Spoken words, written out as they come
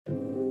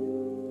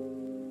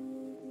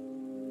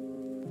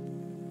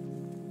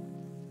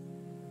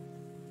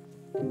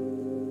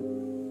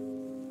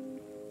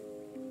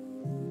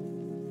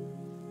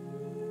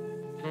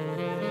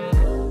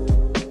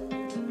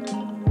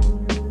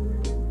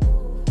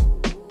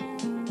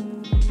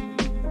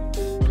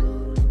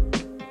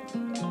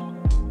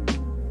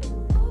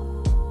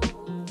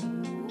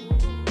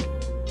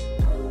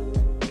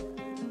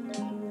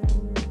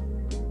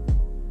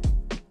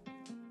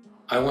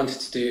I wanted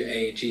to do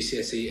a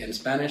GCSE in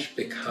Spanish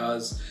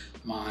because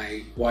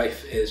my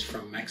wife is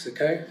from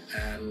Mexico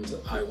and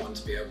I want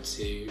to be able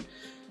to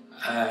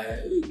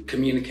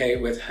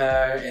communicate with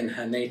her in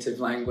her native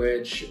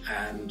language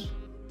and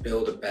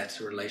build a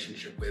better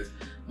relationship with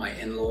my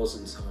in-laws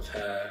and some of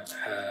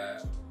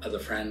her other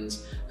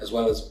friends, as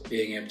well as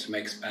being able to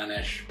make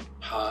Spanish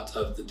part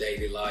of the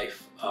daily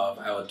life of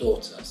our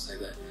daughter so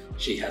that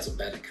she has a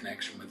better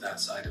connection with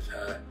that side of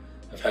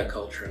her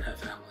culture and her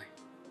family.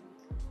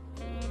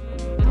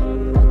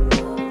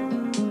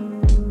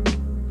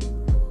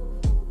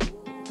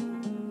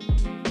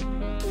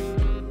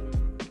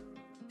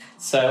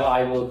 So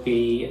I will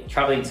be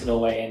travelling to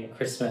Norway in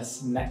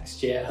Christmas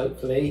next year,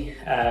 hopefully,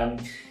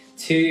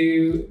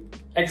 to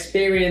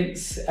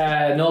experience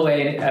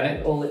Norway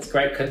and all its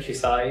great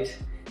countryside.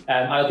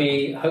 I'll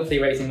be hopefully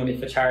raising money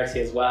for charity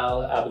as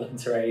well. I'll be looking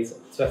to raise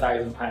up to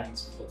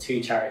 £1,000 for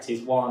two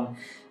charities. One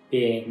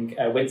being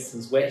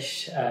Winston's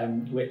Wish,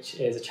 which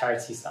is a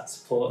charity that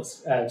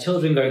supports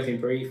children going through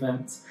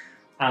bereavement,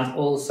 and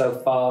also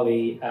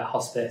Farley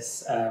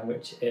Hospice,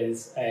 which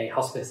is a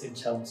hospice in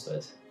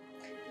Chelmsford.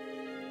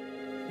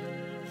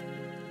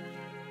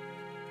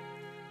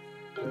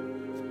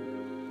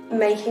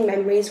 Making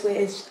memories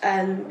with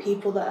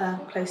people that are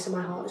close to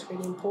my heart is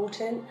really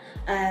important,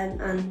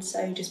 and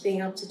so just being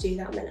able to do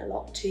that meant a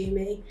lot to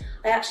me.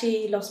 I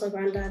actually lost my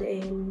granddad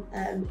in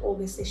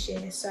August this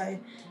year, so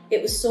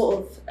it was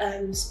sort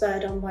of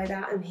spurred on by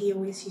that, and he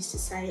always used to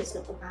say it's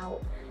not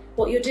about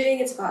what you're doing,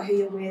 it's about who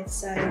you're with,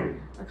 so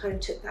I kind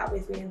of took that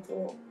with me and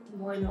thought,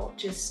 why not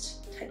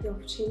just take the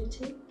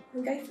opportunity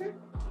and go for it.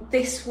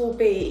 This will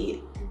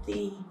be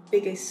the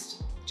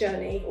biggest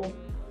journey or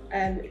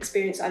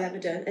experience I've ever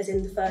done, as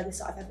in the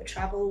furthest I've ever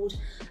travelled,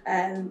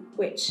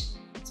 which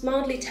is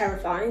mildly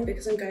terrifying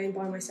because I'm going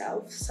by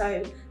myself,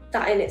 so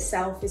that in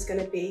itself is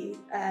going to be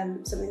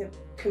something that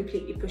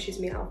completely pushes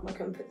me out of my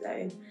comfort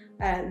zone,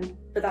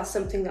 but that's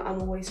something that I'm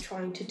always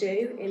trying to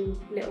do in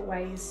little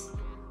ways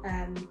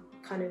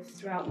kind of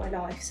throughout my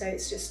life, so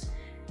it's just,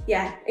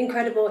 yeah,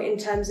 incredible in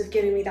terms of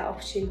giving me that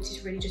opportunity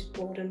to really just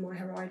broaden my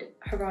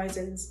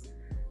horizons,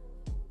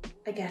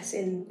 I guess,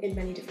 in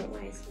many different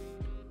ways.